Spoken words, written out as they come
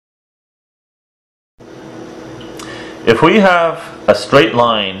If we have a straight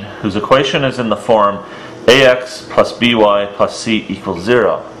line whose equation is in the form ax plus by plus c equals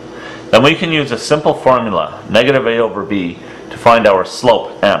 0, then we can use a simple formula, negative a over b, to find our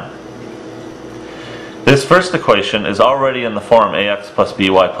slope m. This first equation is already in the form ax plus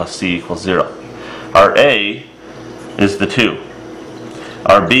by plus c equals 0. Our a is the 2.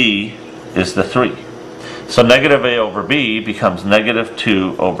 Our b is the 3. So negative a over b becomes negative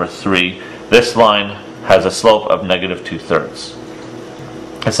 2 over 3. This line has a slope of negative 2/3.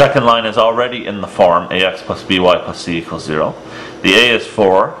 The second line is already in the form ax plus by plus c equals 0. The a is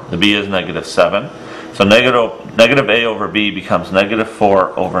 4, the b is negative 7. So negative a over b becomes negative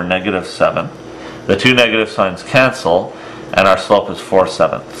 4 over negative 7. The two negative signs cancel, and our slope is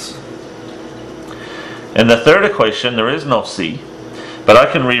 4/7. In the third equation, there is no c, but I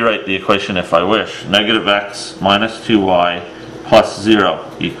can rewrite the equation if I wish. Negative x minus 2y plus 0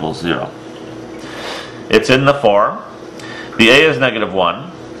 equals 0. It's in the form. The a is negative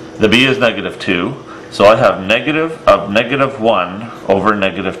 1, the b is negative 2, so I have negative of negative 1 over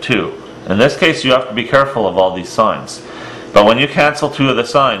negative 2. In this case, you have to be careful of all these signs. But when you cancel two of the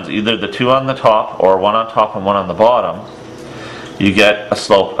signs, either the 2 on the top or 1 on top and 1 on the bottom, you get a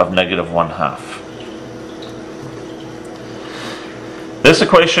slope of negative 1/2. This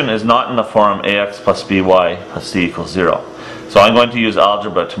equation is not in the form ax plus by plus c equals 0. So I'm going to use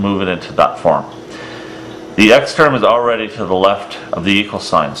algebra to move it into that form. The x term is already to the left of the equal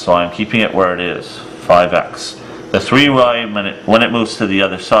sign, so I'm keeping it where it is, 5x. The 3y, when it moves to the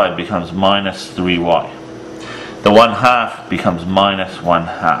other side, becomes minus 3y. The 1/2 becomes minus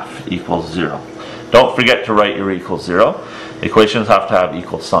 1/2 equals 0. Don't forget to write your equals 0. Equations have to have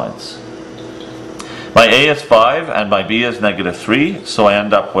equal signs. My a is 5 and my b is negative 3, so I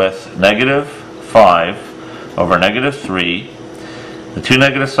end up with negative 5 over negative 3. The two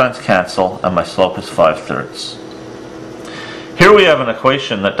negative signs cancel, and my slope is 5/3. Here we have an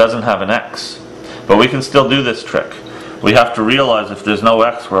equation that doesn't have an x, but we can still do this trick. We have to realize if there's no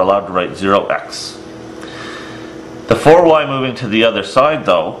x, we're allowed to write 0x. The 4y moving to the other side,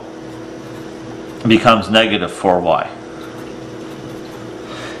 though, becomes negative 4y.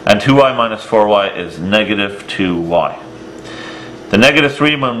 And 2y minus 4y is negative 2y. The negative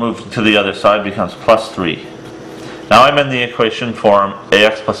 3 when moved to the other side becomes plus 3. Now I'm in the equation form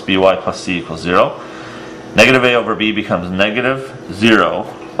ax plus by plus c equals 0. Negative a over b becomes negative 0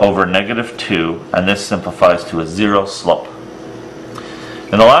 over negative 2, and this simplifies to a 0 slope.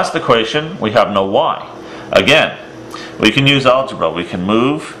 In the last equation, we have no y. Again, we can use algebra. We can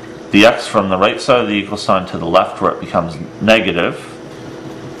move the x from the right side of the equal sign to the left where it becomes negative.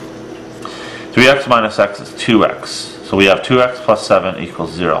 3x minus x is 2x. So we have 2x plus 7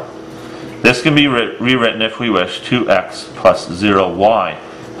 equals 0. This can be rewritten if we wish, 2x plus 0y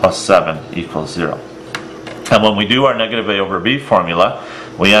plus 7 equals 0. And when we do our negative a over b formula,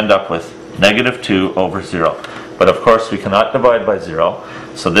 we end up with negative 2 over 0. But of course we cannot divide by 0,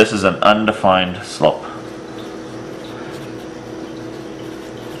 so this is an undefined slope.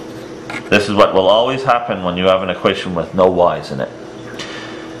 This is what will always happen when you have an equation with no y's in it.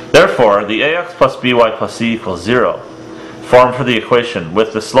 Therefore, the ax plus by plus c equals 0 form for the equation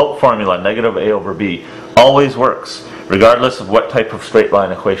with the slope formula negative a over b always works, regardless of what type of straight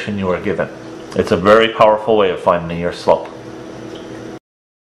line equation you are given. It's a very powerful way of finding your slope.